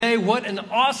Hey, what an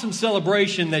awesome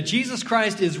celebration that Jesus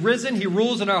Christ is risen, He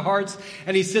rules in our hearts,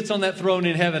 and He sits on that throne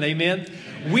in heaven. Amen.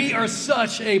 We are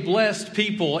such a blessed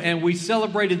people, and we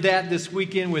celebrated that this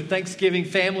weekend with Thanksgiving,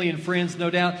 family and friends.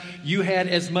 No doubt you had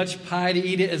as much pie to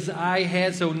eat as I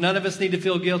had, so none of us need to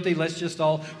feel guilty. Let's just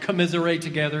all commiserate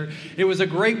together. It was a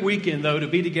great weekend, though, to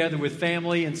be together with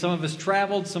family, and some of us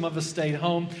traveled, some of us stayed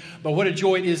home. But what a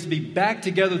joy it is to be back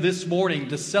together this morning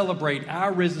to celebrate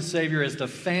our risen Savior as the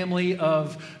family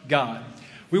of God.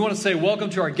 We want to say welcome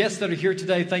to our guests that are here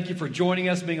today. Thank you for joining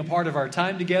us, being a part of our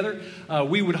time together.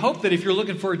 We would hope that if you're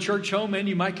looking for a church home, and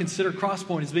you might consider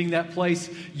Crosspoint as being that place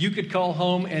you could call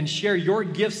home and share your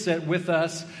gift set with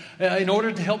us in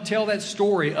order to help tell that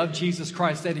story of Jesus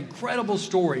Christ, that incredible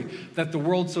story that the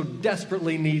world so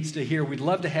desperately needs to hear. We'd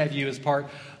love to have you as part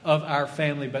of our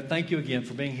family, but thank you again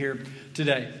for being here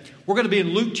today. We're going to be in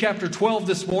Luke chapter 12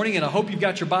 this morning, and I hope you've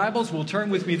got your Bibles. We'll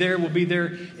turn with me there. We'll be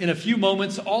there in a few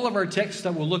moments. All of our texts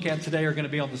that we'll look at today are going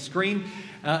to be on the screen,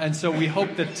 and so we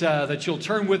hope that you'll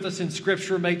turn with us in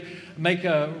Scripture, make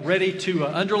ready to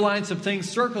underline some things,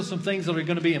 circle some things that are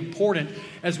going to be important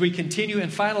as we continue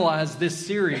and finalize this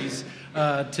series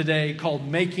today called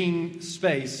Making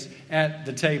Space at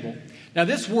the Table. Now,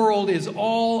 this world is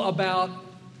all about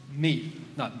me.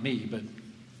 Not me, but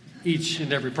each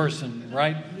and every person,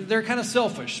 right? They're kind of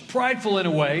selfish, prideful in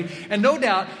a way. And no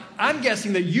doubt, I'm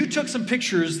guessing that you took some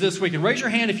pictures this weekend. Raise your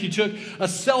hand if you took a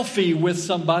selfie with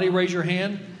somebody. Raise your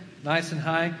hand, nice and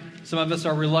high. Some of us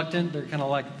are reluctant. They're kind of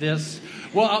like this.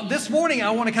 Well, this morning,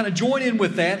 I want to kind of join in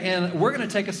with that, and we're going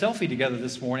to take a selfie together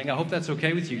this morning. I hope that's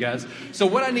okay with you guys. So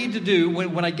what I need to do,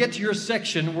 when I get to your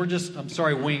section,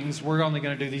 wings. We're only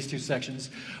going to do these two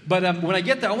sections. But when I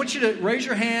get there, I want you to raise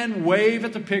your hand, wave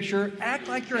at the picture, act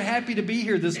like you're happy to be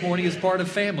here this morning as part of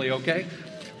family, okay?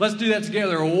 Let's do that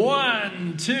together.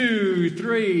 1, 2,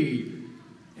 3.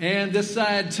 And this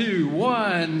side, 2.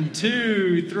 1,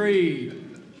 2, 3.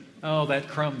 Oh, that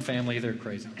Crumb family, they're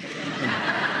crazy.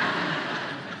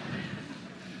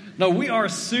 No, we are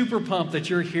super pumped that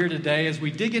you're here today as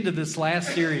we dig into this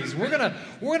last series. We're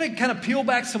gonna kind of peel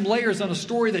back some layers on a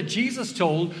story that Jesus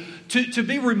told to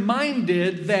be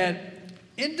reminded that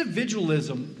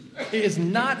individualism is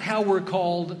not how we're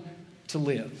called to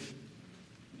live.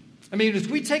 I mean, as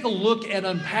we take a look at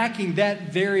unpacking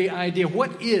that very idea,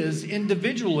 what is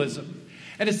individualism?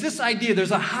 And it's this idea,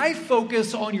 there's a high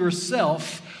focus on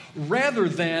yourself rather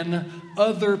than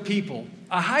other people.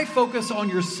 A high focus on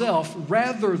yourself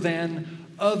rather than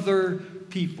other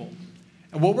people.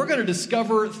 And what we're going to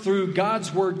discover through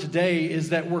God's Word today is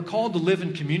that we're called to live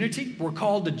in community. We're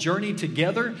called to journey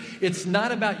together. It's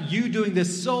not about you doing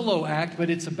this solo act, but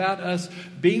it's about us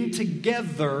being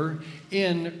together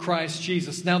in Christ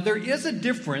Jesus. Now, there is a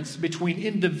difference between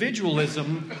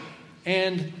individualism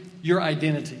and your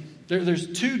identity.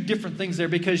 There's two different things there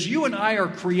because you and I are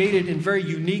created in very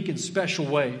unique and special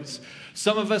ways.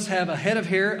 Some of us have a head of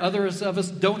hair. Others of us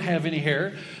don't have any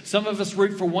hair. Some of us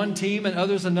root for one team and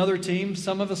others another team.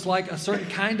 Some of us like a certain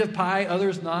kind of pie,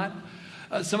 others not.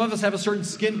 Some of us have a certain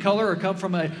skin color or come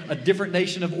from a different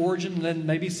nation of origin than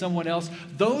maybe someone else.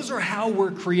 Those are how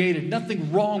we're created.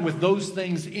 Nothing wrong with those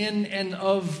things in and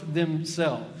of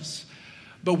themselves.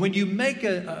 But when you make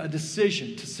a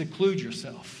decision to seclude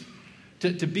yourself,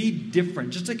 to be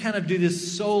different, just to kind of do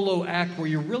this solo act where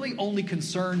you're really only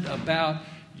concerned about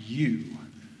you,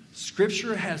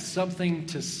 Scripture has something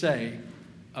to say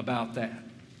about that.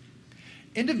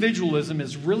 Individualism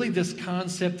is really this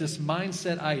concept, this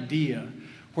mindset idea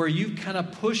where you kind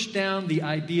of push down the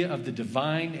idea of the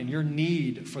divine and your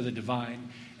need for the divine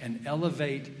and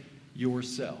elevate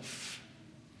yourself.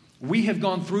 We have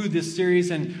gone through this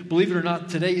series, and believe it or not,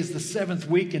 today is the 7th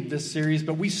week in this series,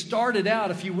 but we started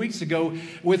out a few weeks ago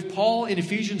with Paul in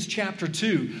Ephesians chapter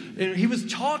 2, and he was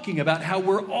talking about how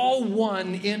we're all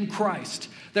one in Christ,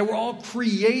 that we're all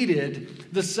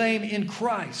created the same in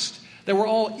Christ, that we're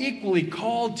all equally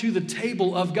called to the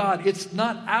table of God. It's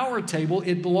not our table,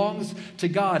 it belongs to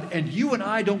God, and you and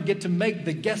I don't get to make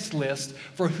the guest list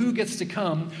for who gets to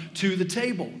come to the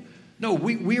table. No,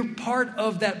 we're part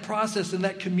of that process and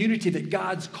that community that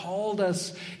God's called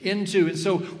us into. And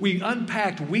so we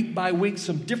unpacked week by week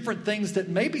some different things that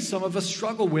maybe some of us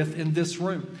struggle with in this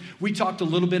room. We talked a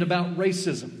little bit about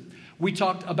racism. We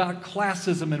talked about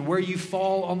classism and where you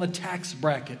fall on the tax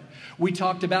bracket. We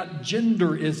talked about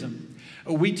genderism.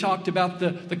 We talked about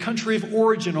the country of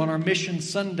origin on our Mission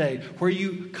Sunday, where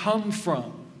you come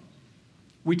from.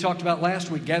 We talked about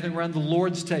last week gathering around the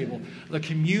Lord's table, the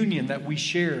communion that we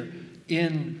share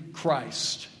in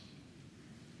Christ.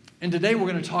 And today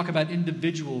we're going to talk about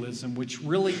individualism, which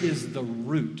really is the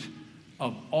root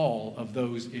of all of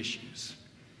those issues.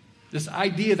 This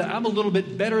idea that I'm a little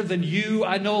bit better than you,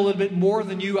 I know a little bit more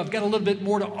than you, I've got a little bit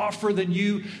more to offer than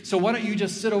you, so why don't you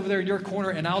just sit over there in your corner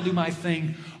and I'll do my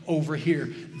thing over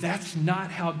here. That's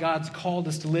not how God's called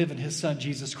us to live in His Son,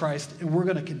 Jesus Christ, and we're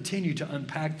going to continue to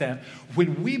unpack that.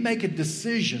 When we make a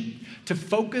decision to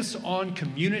focus on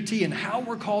community and how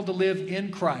we're called to live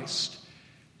in Christ,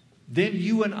 then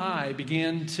you and I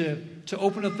begin to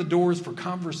open up the doors for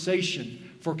conversation,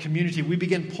 for community. We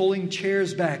begin pulling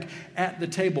chairs back at the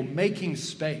table, making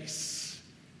space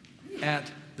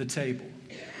at the table.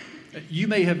 You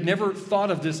may have never thought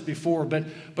of this before, but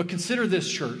consider this,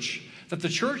 church, that the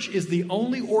church is the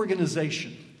only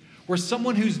organization where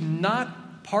someone who's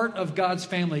not part of God's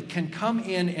family can come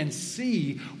in and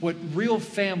see what real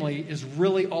family is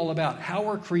really all about, how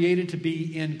we're created to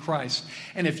be in Christ.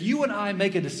 And if you and I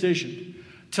make a decision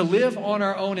to live on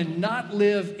our own and not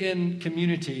live in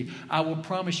community, I will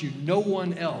promise you no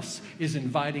one else is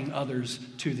inviting others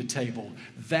to the table.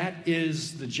 That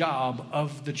is the job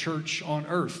of the church on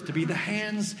earth, to be the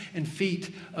hands and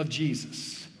feet of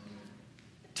Jesus.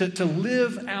 To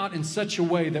live out in such a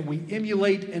way that we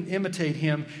emulate and imitate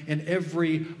Him in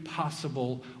every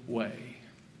possible way.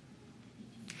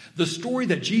 The story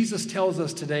that Jesus tells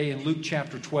us today in Luke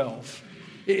chapter 12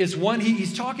 is one,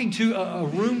 he's talking to a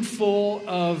room full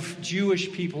of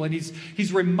Jewish people, and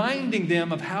he's reminding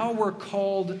them of how we're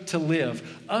called to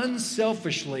live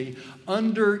unselfishly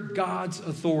under God's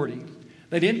authority.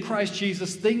 That in Christ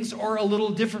Jesus, things are a little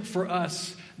different for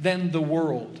us than the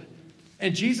world.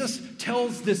 And Jesus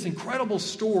tells this incredible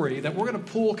story that we're going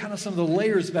to pull kind of some of the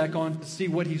layers back on to see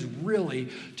what He's really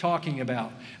talking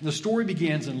about. And the story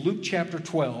begins in Luke chapter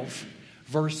 12,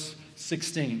 verse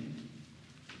 16.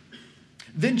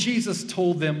 Then Jesus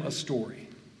told them a story.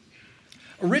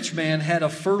 A rich man had a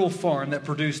fertile farm that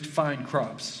produced fine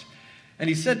crops. And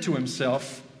he said to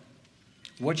himself,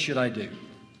 "What should I do?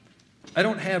 I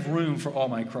don't have room for all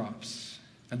my crops."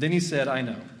 And then he said,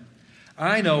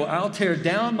 I know, I'll tear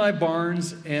down my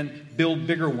barns and build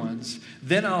bigger ones.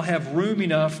 Then I'll have room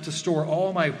enough to store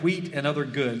all my wheat and other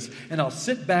goods. And I'll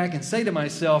sit back and say to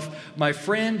myself, my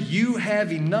friend, you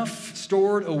have enough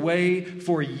stored away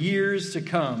for years to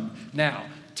come. Now,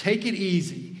 take it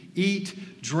easy,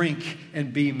 eat, drink,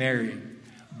 and be merry.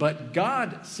 But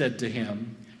God said to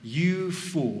him, you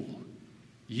fool,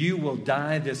 you will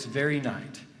die this very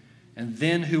night. And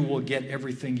then who will get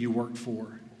everything you worked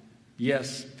for?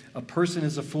 Yes, a person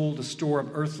is a fool to store up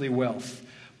earthly wealth,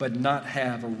 but not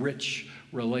have a rich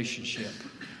relationship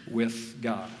with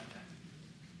God.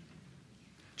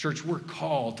 Church, we're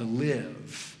called to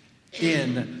live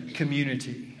in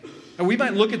community. And we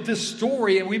might look at this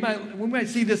story and we might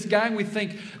see this guy and we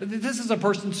think, this is a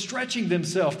person stretching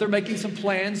themselves. They're making some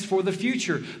plans for the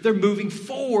future. They're moving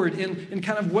forward in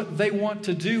kind of what they want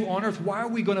to do on earth. Why are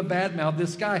we going to badmouth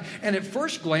this guy? And at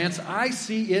first glance, I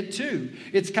see it too.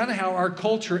 It's kind of how our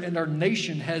culture and our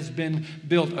nation has been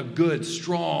built, a good,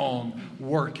 strong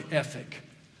work ethic.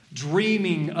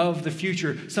 Dreaming of the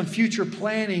future, some future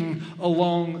planning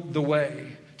along the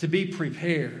way to be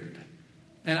prepared.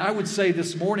 And I would say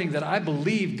this morning that I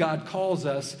believe God calls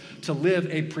us to live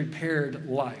a prepared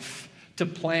life, to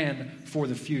plan for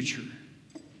the future.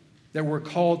 That we're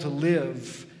called to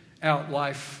live out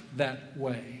life that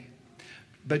way.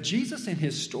 But Jesus in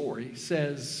his story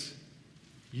says,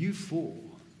 you fool,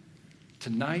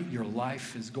 tonight your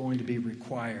life is going to be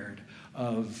required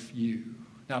of you.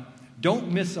 Now,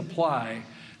 don't misapply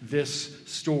this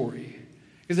story.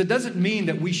 Because it doesn't mean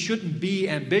that we shouldn't be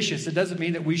ambitious. It doesn't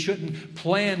mean that we shouldn't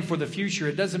plan for the future.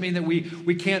 It doesn't mean that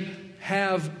we can't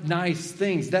have nice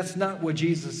things. That's not what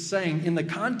Jesus is saying. In the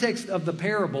context of the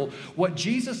parable, what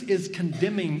Jesus is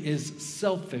condemning is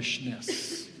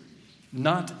selfishness,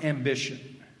 not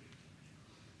ambition.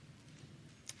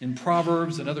 In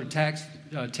Proverbs and other texts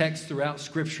throughout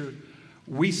Scripture,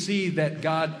 we see that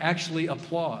God actually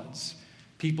applauds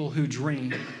people who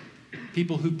dream,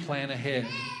 people who plan ahead,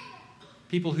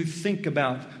 people who think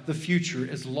about the future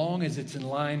as long as it's in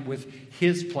line with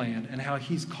His plan and how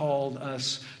He's called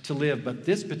us to live. But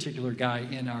this particular guy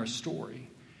in our story,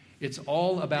 it's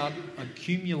all about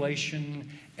accumulation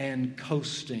and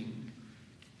coasting.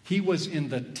 He was in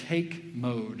the take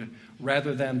mode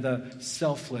rather than the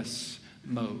selfless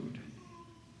mode.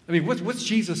 I mean, what's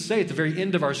Jesus say at the very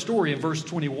end of our story in verse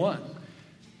 21?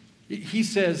 He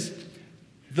says,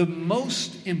 the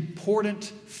most important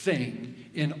thing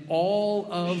in all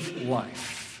of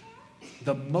life,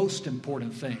 the most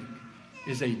important thing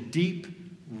is a deep,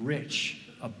 rich,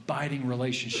 abiding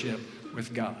relationship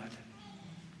with God.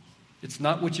 It's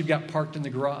not what you've got parked in the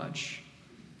garage.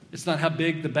 It's not how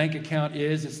big the bank account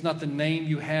is. It's not the name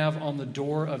you have on the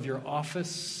door of your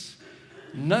office.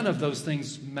 None of those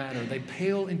things matter. They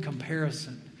pale in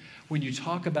comparison when you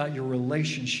talk about your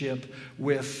relationship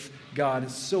with God.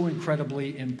 It's so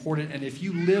incredibly important. And if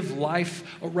you live life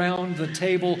around the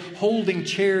table, holding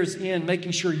chairs in,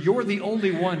 making sure you're the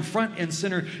only one front and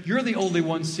center, you're the only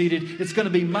one seated, it's going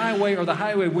to be my way or the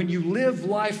highway. When you live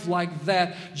life like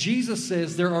that, Jesus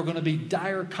says there are going to be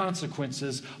dire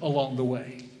consequences along the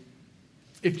way.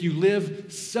 If you live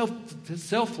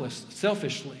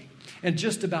selfishly and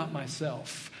just about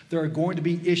myself, there are going to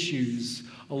be issues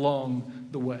along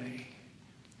the way.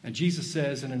 And Jesus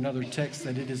says in another text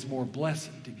that it is more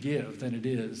blessed to give than it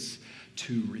is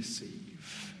to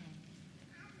receive.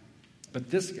 But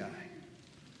this guy,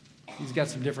 he's got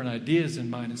some different ideas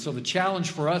in mind. And so the challenge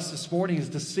for us this morning is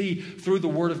to see through the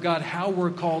Word of God how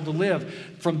we're called to live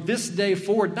from this day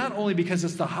forward, not only because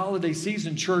it's the holiday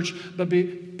season, church,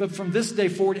 but from this day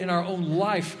forward in our own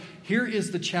life. Here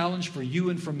is the challenge for you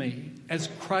and for me. As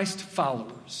Christ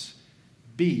followers,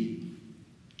 be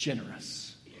generous.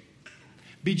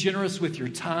 Be generous with your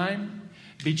time.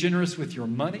 Be generous with your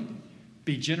money.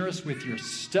 Be generous with your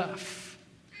stuff.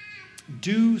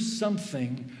 Do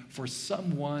something for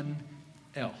someone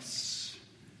else.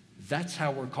 That's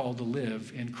how we're called to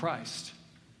live in Christ.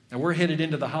 Now, we're headed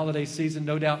into the holiday season.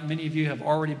 No doubt many of you have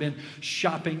already been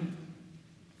shopping.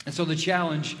 And so the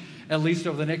challenge, at least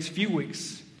over the next few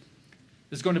weeks,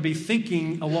 is going to be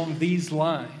thinking along these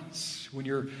lines. When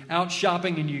you're out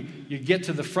shopping and you get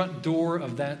to the front door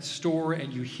of that store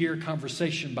and you hear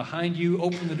conversation behind you,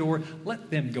 open the door, let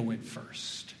them go in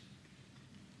first.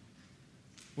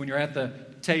 When you're at the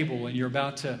table and you're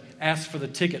about to ask for the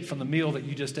ticket from the meal that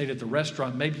you just ate at the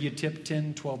restaurant, maybe you tip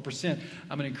 10, 12%.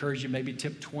 I'm going to encourage you maybe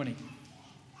tip 20.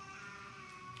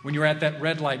 When you're at that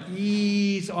red light,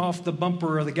 ease off the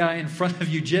bumper of the guy in front of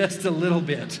you just a little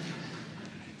bit.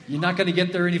 You're not going to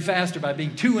get there any faster by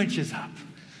being 2 inches up.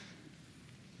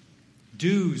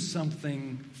 Do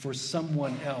something for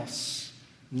someone else,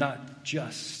 not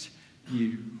just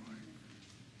you.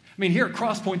 I mean, here at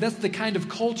Crosspoint, that's the kind of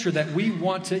culture that we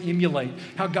want to emulate.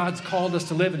 How God's called us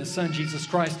to live in His Son, Jesus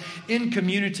Christ, in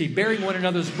community, bearing one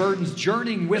another's burdens,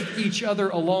 journeying with each other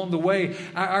along the way.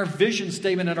 Our vision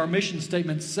statement and our mission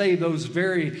statement say those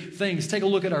very things. Take a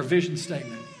look at our vision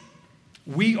statement.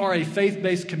 We are a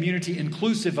faith-based community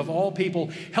inclusive of all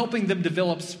people, helping them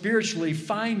develop spiritually,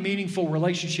 find meaningful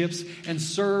relationships, and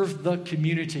serve the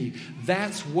community.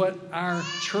 That's what our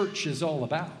church is all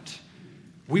about.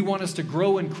 We want us to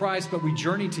grow in Christ, but we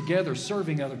journey together,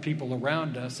 serving other people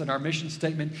around us. And our mission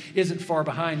statement isn't far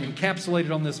behind,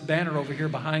 encapsulated on this banner over here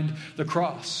behind the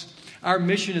cross. Our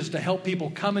mission is to help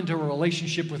people come into a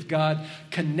relationship with God,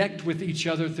 connect with each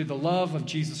other through the love of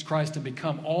Jesus Christ, and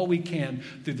become all we can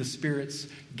through the Spirit's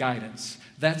guidance.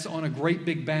 That's on a great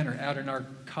big banner out in our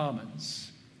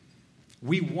commons.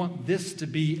 We want this to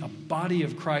be a body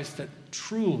of Christ that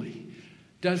truly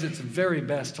does its very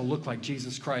best to look like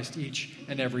Jesus Christ each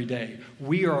and every day.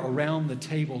 We are around the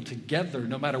table together,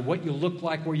 no matter what you look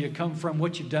like, where you come from,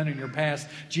 what you've done in your past.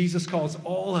 Jesus calls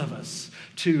all of us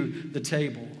to the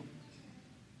table.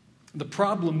 The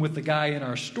problem with the guy in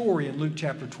our story in Luke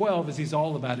chapter 12 is he's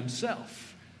all about himself.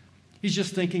 He's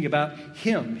just thinking about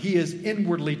him. He is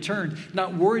inwardly turned,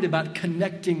 not worried about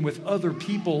connecting with other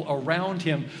people around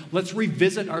him. Let's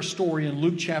revisit our story in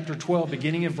Luke chapter 12,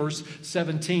 beginning in verse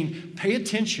 17. Pay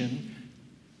attention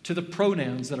to the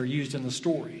pronouns that are used in the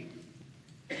story.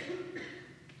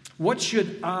 What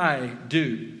should I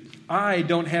do? I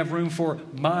don't have room for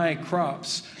my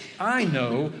crops. I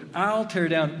know I'll tear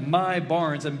down my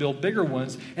barns and build bigger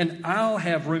ones, and I'll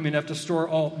have room enough to store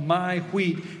all my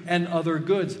wheat and other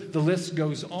goods. The list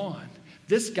goes on.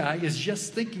 This guy is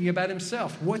just thinking about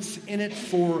himself. What's in it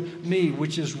for me?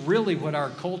 Which is really what our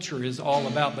culture is all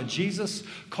about. But Jesus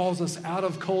calls us out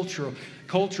of culture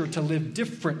to live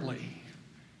differently.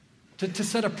 To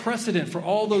set a precedent for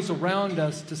all those around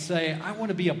us to say, I want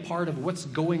to be a part of what's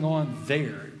going on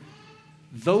there.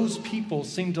 Those people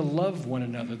seem to love one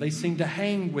another. They seem to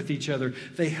hang with each other.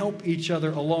 They help each other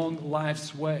along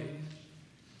life's way.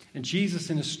 And Jesus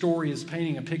in his story is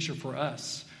painting a picture for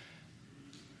us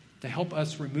to help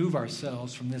us remove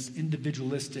ourselves from this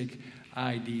individualistic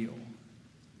ideal.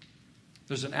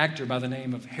 There's an actor by the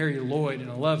name of Harry Lloyd,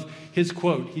 and I love his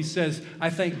quote. He says, I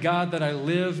thank God that I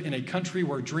live in a country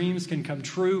where dreams can come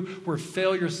true, where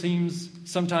failure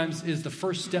sometimes is the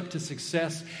first step to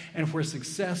success, and where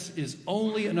success is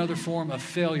only another form of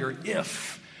failure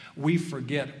if we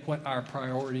forget what our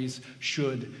priorities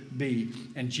should be.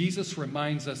 And Jesus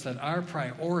reminds us that our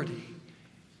priority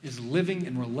is living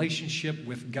in relationship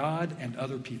with God and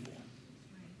other people.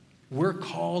 We're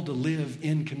called to live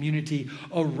in community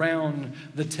around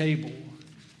the table.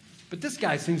 But this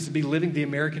guy seems to be living the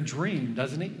American dream,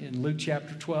 doesn't he? In Luke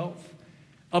chapter 12.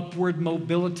 Upward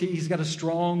mobility. He's got a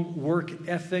strong work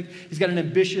ethic. He's got an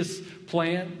ambitious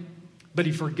plan. But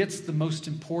he forgets the most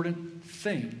important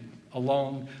thing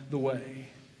along the way.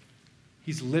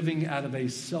 He's living out of a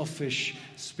selfish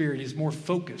spirit. He's more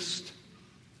focused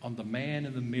on the man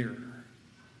in the mirror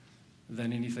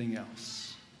than anything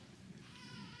else.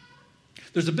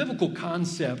 There's a biblical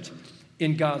concept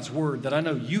in God's Word that I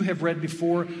know you have read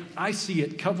before. I see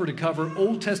it cover to cover,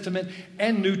 Old Testament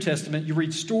and New Testament. You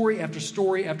read story after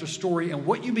story after story, and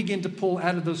what you begin to pull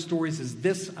out of those stories is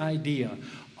this idea: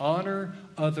 honor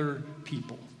other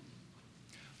people.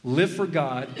 Live for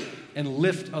God and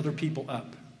lift other people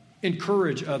up.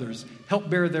 Encourage others. Help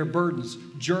bear their burdens.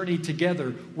 Journey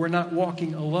together. We're not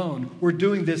walking alone. We're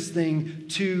doing this thing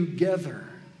together.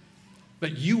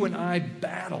 But you and I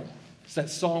battle. It's that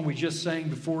song we just sang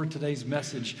before today's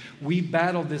message. We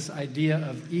battle this idea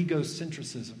of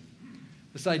egocentrism.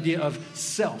 This idea of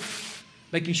self.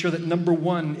 Making sure that number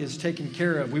one is taken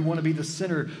care of. We want to be the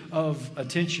center of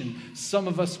attention. Some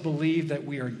of us believe that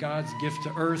we are God's gift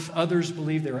to earth. Others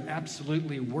believe they are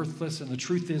absolutely worthless. And the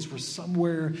truth is we're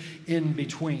somewhere in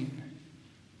between.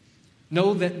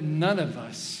 Know that none of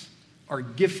us are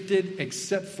gifted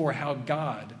except for how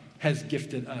God has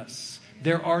gifted us.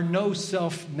 There are no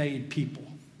self-made people.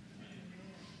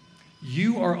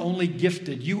 You are only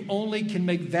gifted. You only can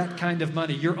make that kind of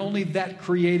money. You're only that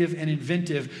creative and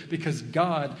inventive because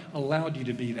God allowed you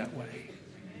to be that way.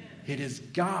 It is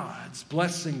God's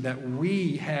blessing that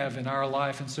we have in our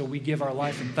life, and so we give our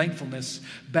life in thankfulness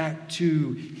back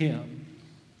to Him.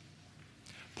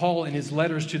 Paul, in his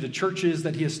letters to the churches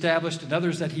that he established and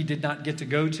others that he did not get to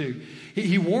go to,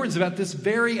 he warns about this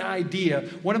very idea.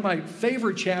 One of my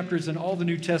favorite chapters in all the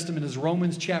New Testament is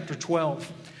Romans chapter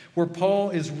 12. Where Paul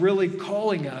is really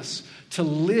calling us to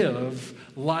live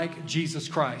like Jesus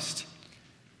Christ.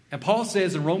 And Paul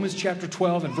says in Romans chapter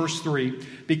 12 and verse 3,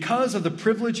 because of the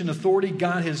privilege and authority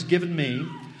God has given me,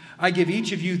 I give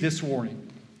each of you this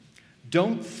warning.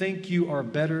 Don't think you are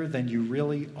better than you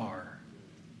really are.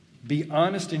 Be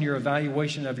honest in your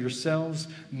evaluation of yourselves,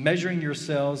 measuring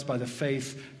yourselves by the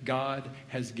faith God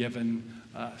has given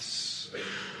us.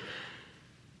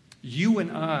 You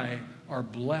and I are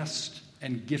blessed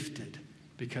and gifted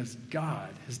because God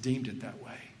has deemed it that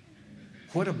way.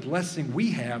 What a blessing we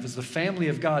have as the family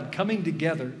of God coming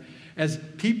together as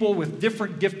people with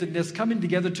different giftedness coming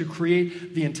together to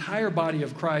create the entire body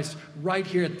of Christ right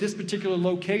here at this particular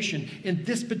location in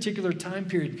this particular time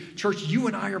period. Church, you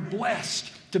and I are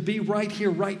blessed to be right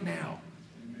here right now.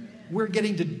 We're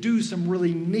getting to do some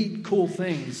really neat, cool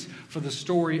things for the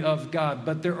story of God.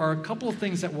 But there are a couple of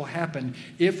things that will happen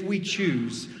if we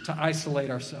choose to isolate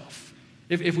ourselves.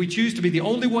 If we choose to be the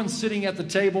only one sitting at the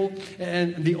table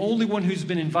and the only one who's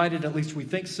been invited, at least we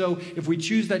think so, if we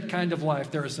choose that kind of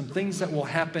life, there are some things that will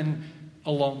happen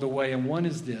along the way. And one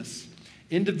is this: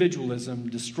 individualism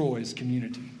destroys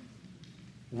community.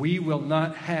 We will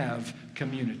not have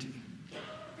community.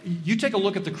 You take a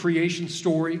look at the creation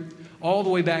story all the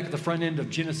way back at the front end of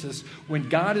Genesis when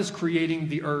God is creating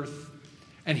the earth.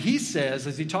 And He says,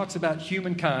 as He talks about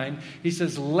humankind, He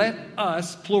says, let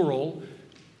us, plural,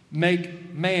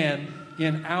 make man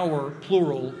in our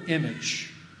plural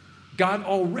image. God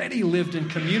already lived in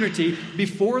community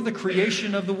before the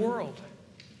creation of the world.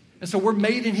 And so we're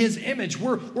made in His image.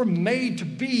 We're made to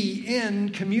be in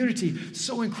community.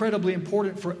 So incredibly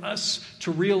important for us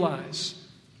to realize.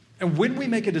 And when we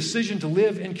make a decision to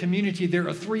live in community, there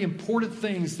are three important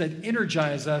things that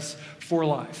energize us for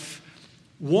life.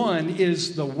 One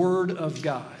is the Word of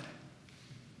God.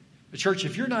 The church,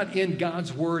 if you're not in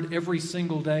God's Word every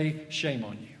single day, shame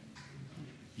on you.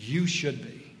 You should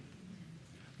be.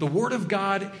 The Word of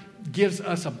God gives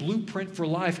us a blueprint for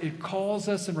life. It calls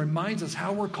us and reminds us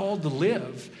how we're called to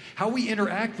live, how we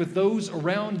interact with those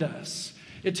around us.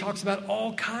 It talks about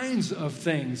all kinds of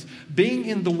things. Being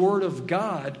in the Word of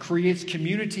God creates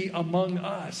community among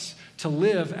us to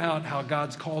live out how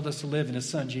God's called us to live in His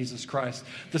Son, Jesus Christ.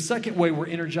 The second way we're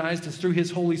energized is through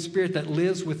His Holy Spirit that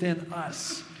lives within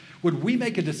us. When we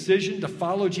make a decision to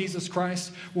follow Jesus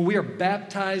Christ, when we are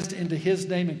baptized into His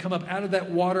name and come up out of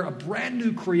that water, a brand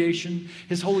new creation,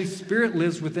 His Holy Spirit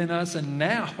lives within us, and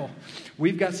now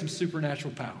we've got some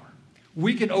supernatural power.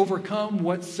 We can overcome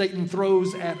what Satan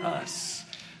throws at us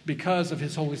because of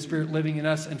His Holy Spirit living in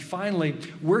us. And finally,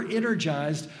 we're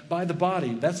energized by the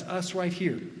body. That's us right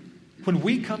here. When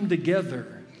we come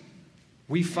together,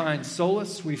 we find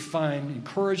solace, we find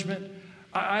encouragement.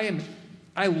 I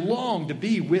long to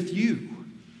be with you.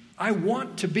 I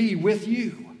want to be with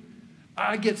you.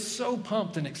 I get so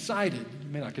pumped and excited. You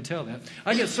may not could tell that.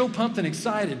 I get so pumped and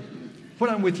excited when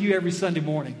I'm with you every Sunday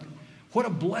morning. What a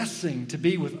blessing to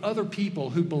be with other people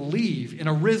who believe in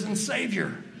a risen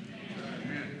Savior.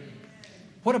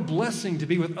 What a blessing to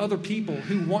be with other people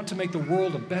who want to make the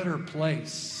world a better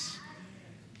place.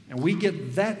 And we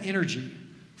get that energy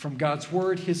from God's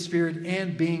Word, His Spirit,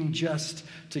 and being just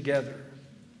together.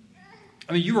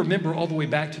 I mean, you remember all the way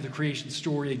back to the creation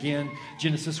story again,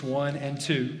 Genesis 1 and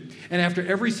 2. And after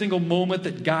every single moment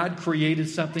that God created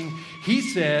something, He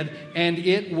said, and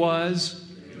it was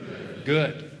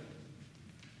good.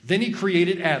 Then He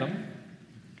created Adam,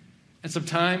 and some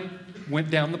time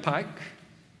went down the pike,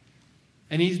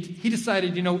 and he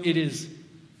decided, it is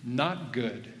not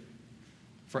good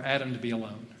for Adam to be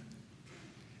alone.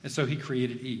 And so He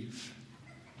created Eve,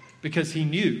 because He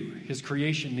knew His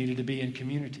creation needed to be in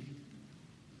community.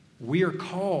 We are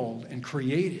called and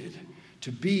created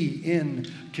to be in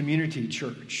community,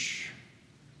 church.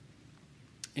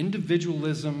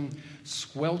 Individualism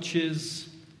squelches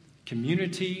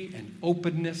community and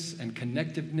openness and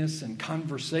connectiveness and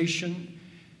conversation.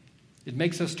 It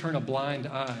makes us turn a blind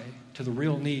eye to the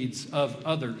real needs of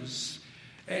others.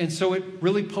 And so it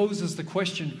really poses the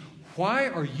question, why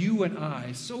are you and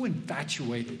I so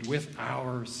infatuated with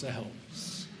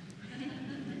ourselves?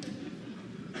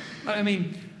 I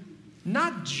mean,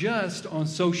 not just on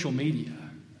social media,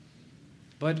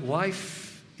 but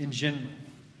life in general.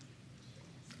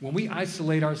 When we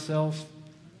isolate ourselves,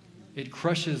 it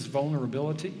crushes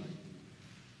vulnerability.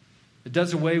 It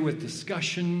does away with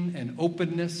discussion and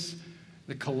openness,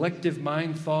 the collective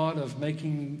mind thought of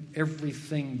making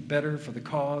everything better for the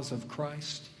cause of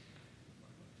Christ.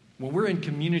 When we're in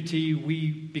community, we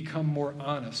become more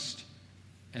honest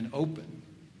and open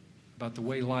about the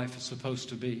way life is supposed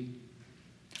to be.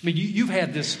 I mean, you've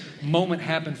had this moment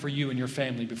happen for you and your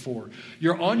family before.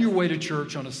 You're on your way to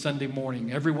church on a Sunday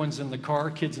morning. Everyone's in the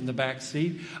car, kids in the back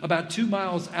seat. About 2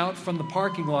 miles out from the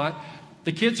parking lot,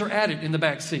 the kids are at it in the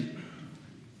back seat.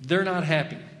 They're not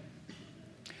happy.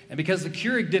 And because the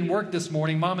Keurig didn't work this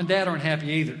morning, Mom and Dad aren't happy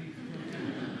either.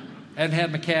 Hadn't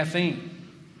had my caffeine.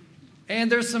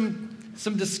 And there's some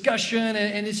discussion,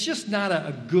 and it's just not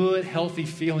a good, healthy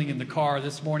feeling in the car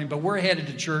this morning, but we're headed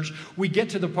to church. We get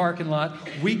to the parking lot.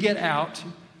 We get out.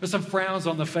 There's some frowns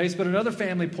on the face, but another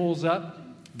family pulls up.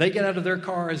 They get out of their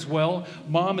car as well.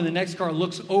 Mom in the next car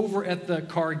looks over at the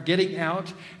car getting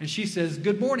out, and she says,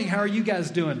 "Good morning, how are you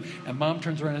guys doing?" And Mom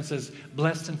turns around and says,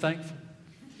 "Blessed and thankful."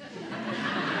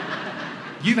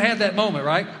 You've had that moment,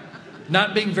 right?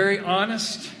 Not being very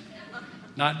honest,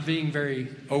 not being very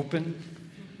open.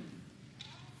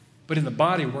 But in the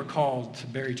body, we're called to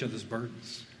bear each other's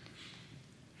burdens.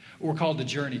 We're called to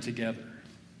journey together.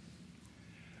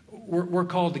 We're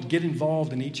called to get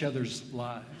involved in each other's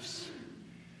lives,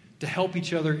 to help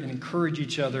each other and encourage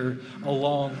each other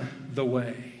along the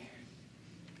way.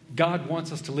 God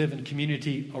wants us to live in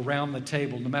community around the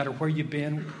table, no matter where you've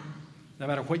been, no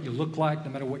matter what you look like,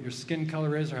 no matter what your skin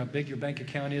color is or how big your bank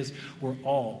account is. We're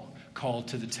all called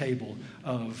to the table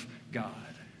of God.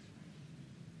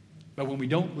 But when we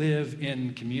don't live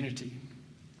in community,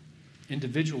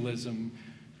 individualism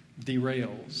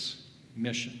derails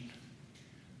mission,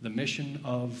 the mission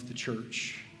of the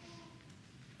church.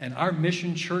 And our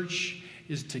mission, church,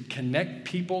 is to connect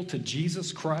people to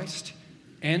Jesus Christ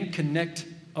and connect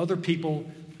other people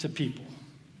to people.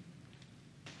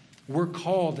 We're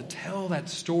called to tell that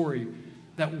story,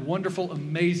 that wonderful,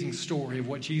 amazing story of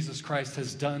what Jesus Christ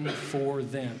has done for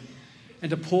them, and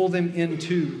to pull them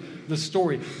into the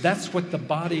story. That's what the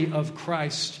body of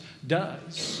Christ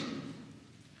does.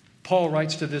 Paul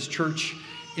writes to this church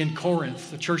in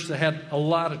Corinth, a church that had a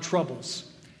lot of troubles.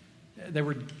 They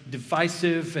were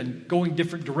divisive and going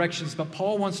different directions, but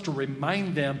Paul wants to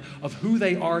remind them of who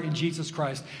they are in Jesus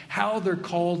Christ, how they're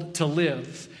called to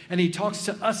live. And he talks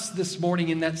to us this morning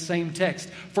in that same text,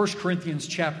 1 Corinthians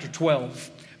chapter 12,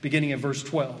 beginning at verse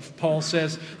 12. Paul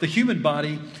says, "The human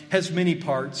body has many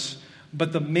parts,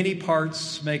 but the many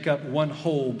parts make up one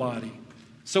whole body.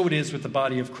 So it is with the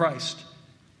body of Christ.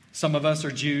 Some of us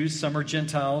are Jews, some are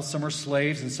Gentiles, some are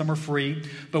slaves, and some are free.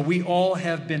 But we all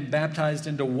have been baptized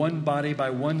into one body by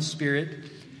one Spirit,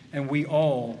 and we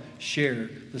all share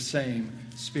the same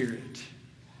Spirit."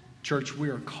 Church, we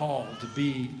are called to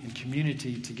be in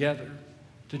community together,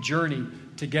 to journey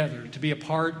together, to be a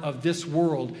part of this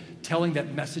world, telling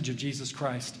that message of Jesus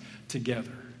Christ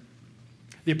together.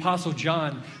 The Apostle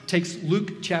John takes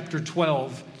Luke chapter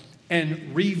 12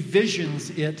 and revisions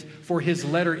it for his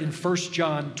letter in 1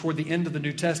 John toward the end of the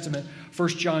New Testament,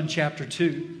 1 John chapter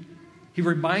 2. He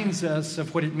reminds us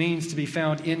of what it means to be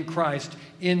found in Christ,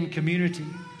 in community.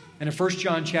 And in 1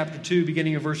 John chapter 2,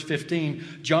 beginning of verse 15,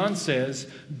 John says,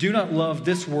 "Do not love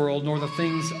this world nor the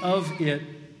things of it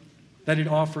that it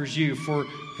offers you. For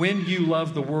when you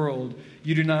love the world,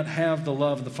 you do not have the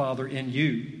love of the Father in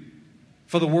you.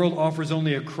 For the world offers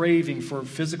only a craving for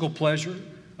physical pleasure,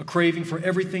 a craving for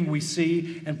everything we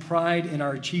see, and pride in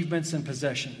our achievements and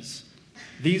possessions.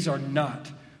 These are not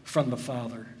from the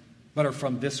Father, but are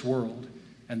from this world.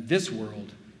 And this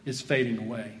world is fading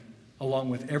away, along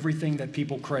with everything that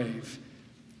people crave.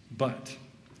 But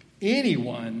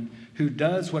anyone who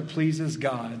does what pleases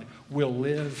God will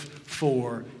live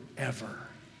forever."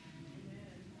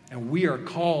 And we are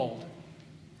called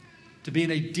to be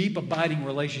in a deep, abiding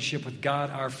relationship with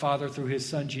God, our Father, through His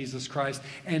Son, Jesus Christ,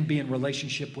 and be in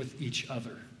relationship with each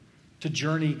other. To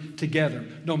journey together,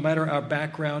 no matter our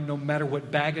background, no matter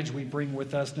what baggage we bring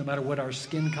with us, no matter what our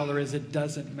skin color is, it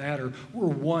doesn't matter. We're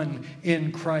one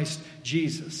in Christ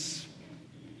Jesus.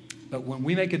 But when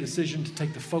we make a decision to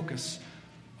take the focus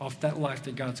off that life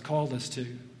that God's called us to,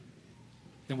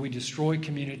 then we destroy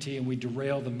community and we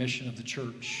derail the mission of the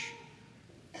church.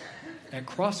 At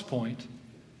Crosspoint,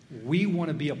 we want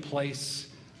to be a place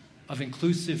of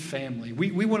inclusive family.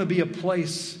 We want to be a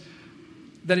place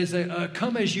that is a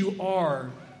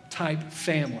come-as-you-are type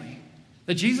family.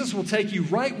 That Jesus will take you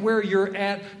right where you're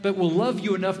at, but will love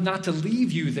you enough not to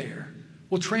leave you there.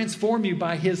 Will transform you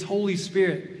by His Holy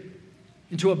Spirit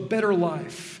into a better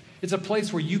life. It's a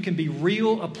place where you can be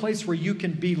real, a place where you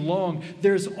can belong.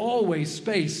 There's always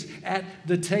space at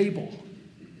the table.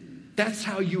 That's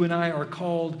how you and I are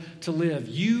called to live.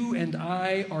 You and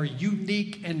I are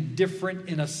unique and different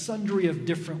in a sundry of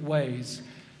different ways,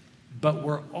 but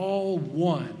we're all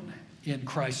one in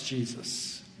Christ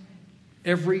Jesus.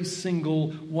 Every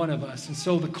single one of us. And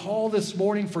so the call this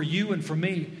morning for you and for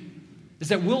me is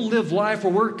that we'll live life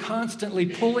where we're constantly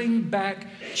pulling back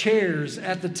chairs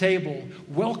at the table,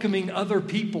 welcoming other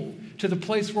people to the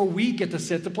place where we get to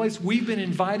sit, the place we've been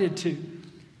invited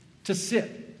to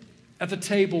sit at the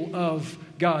table of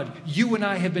God. You and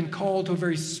I have been called to a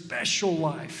very special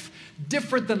life,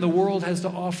 different than the world has to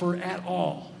offer at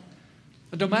all.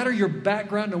 But no matter your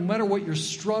background, no matter what your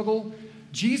struggle,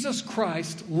 Jesus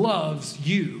Christ loves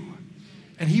you,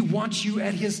 and He wants you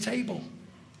at His table.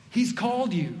 He's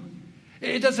called you.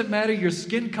 It doesn't matter your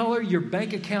skin color, your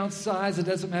bank account size. It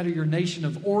doesn't matter your nation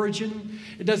of origin.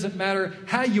 It doesn't matter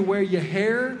how you wear your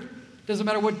hair. It doesn't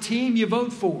matter what team you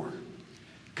vote for.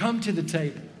 Come to the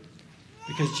table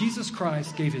because Jesus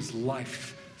Christ gave His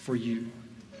life for you.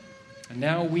 And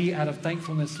now we, out of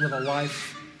thankfulness, live a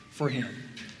life for Him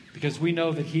because we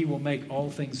know that He will make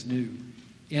all things new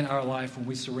in our life when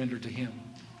we surrender to Him.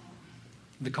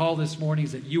 The call this morning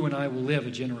is that you and I will live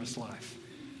a generous life.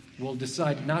 We'll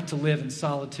decide not to live in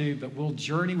solitude, but we'll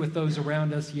journey with those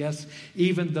around us. Yes,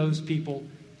 even those people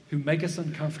who make us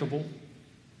uncomfortable,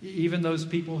 even those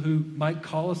people who might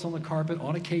call us on the carpet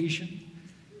on occasion.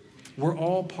 We're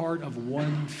all part of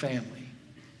one family,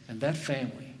 and that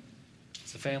family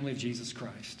is the family of Jesus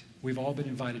Christ. We've all been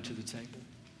invited to the table.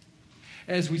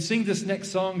 As we sing this next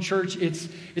song, church, it's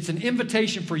an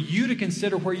invitation for you to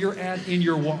consider where you're at in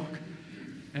your walk.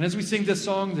 And as we sing this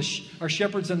song, our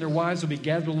shepherds and their wives will be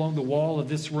gathered along the wall of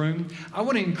this room. I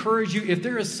want to encourage you, if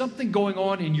there is something going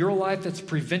on in your life that's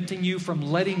preventing you from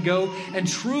letting go and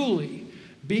truly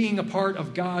being a part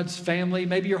of God's family,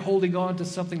 maybe you're holding on to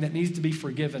something that needs to be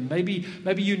forgiven. Maybe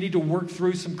you need to work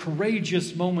through some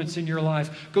courageous moments in your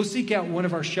life. Go seek out one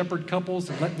of our shepherd couples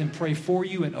and let them pray for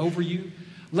you and over you.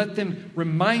 Let them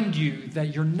remind you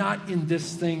that you're not in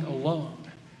this thing alone.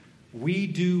 We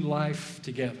do life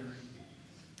together.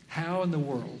 How in the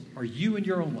world are you in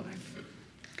your own life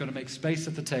going to make space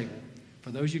at the table for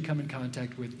those you come in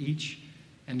contact with each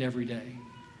and every day?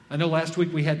 I know last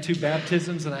week we had 2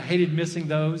 baptisms, and I hated missing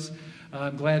those.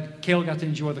 I'm glad Kale got to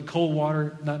enjoy the cold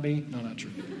water. Not me. No, not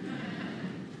true.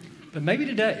 But maybe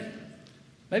today,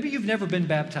 maybe you've never been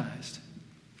baptized.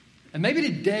 And maybe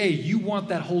today you want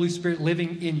that Holy Spirit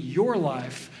living in your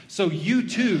life so you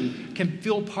too can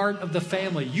feel part of the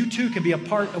family. You too can be a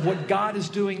part of what God is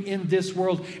doing in this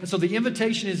world. And so the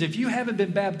invitation is, if you haven't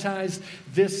been baptized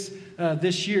this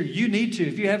year, you need to.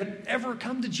 If you haven't ever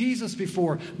come to Jesus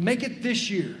before, make it this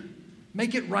year.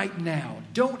 Make it right now.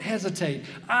 Don't hesitate.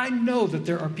 I know that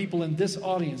there are people in this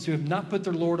audience who have not put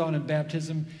their Lord on in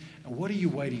baptism. And what are you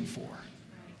waiting for?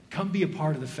 Come be a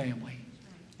part of the family.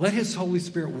 Let His Holy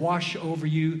Spirit wash over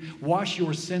you, wash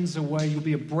your sins away. You'll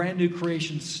be a brand new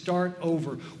creation. Start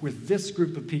over with this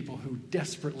group of people who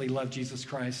desperately love Jesus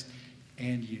Christ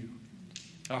and you.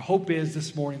 Our hope is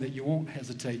this morning that you won't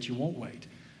hesitate, you won't wait.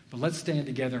 But let's stand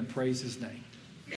together and praise His name.